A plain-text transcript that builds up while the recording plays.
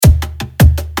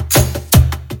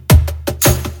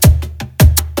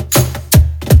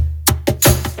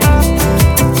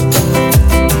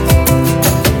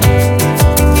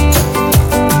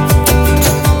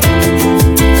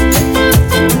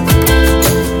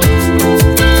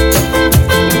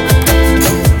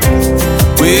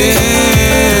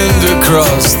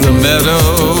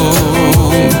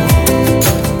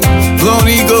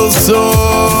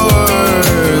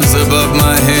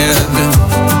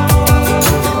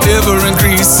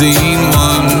increasing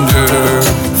wonder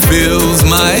fills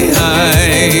my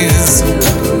eyes.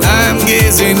 I'm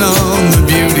gazing on the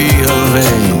beauty of a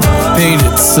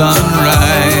painted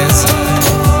sunrise.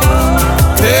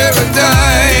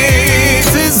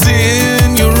 Paradise is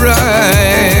in your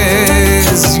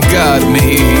eyes. You got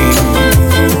me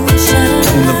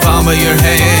in the palm of your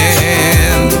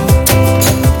hand.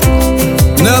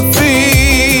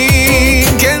 Nothing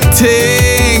can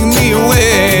take me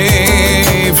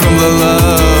away from the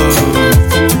love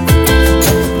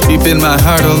deep in my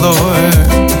heart, oh Lord.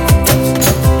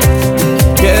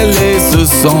 Quel est ce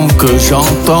son que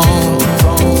j'entends?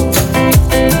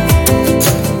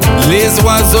 Les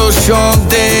oiseaux chantent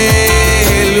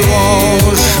des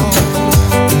louanges.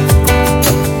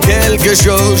 Quelque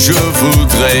chose je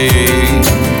voudrais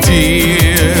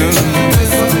dire.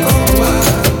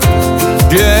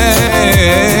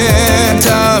 J'ai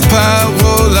ta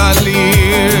parole à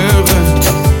lire.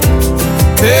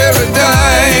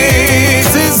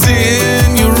 Paradise is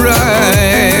in your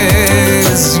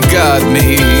eyes. You got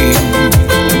me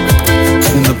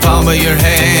in the palm of your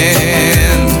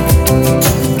hand.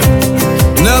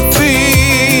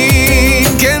 Nothing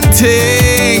can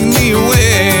take me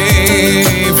away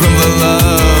from the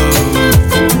love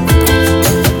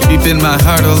deep in my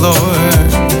heart, oh Lord.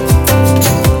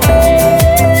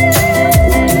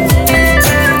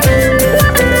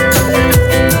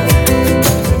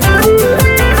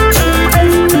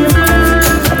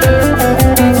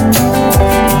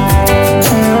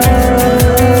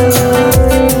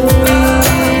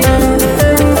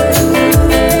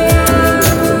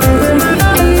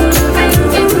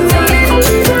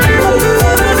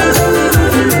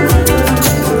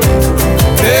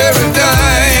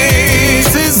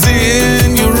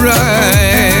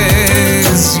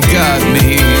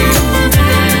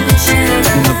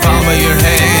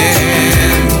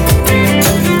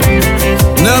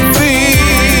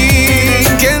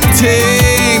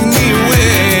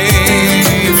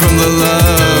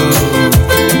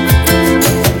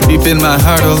 In my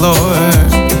heart, oh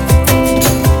Lord.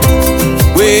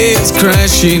 Waves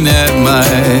crashing at my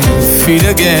feet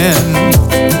again.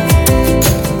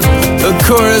 A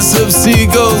chorus of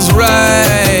seagulls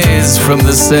rise from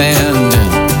the sand.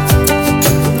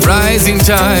 Rising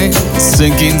tide,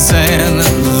 sinking sand.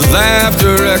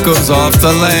 Laughter echoes off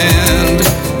the land.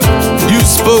 You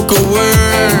spoke a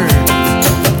word,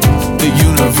 the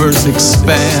universe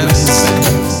expands.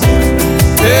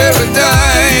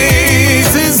 Paradise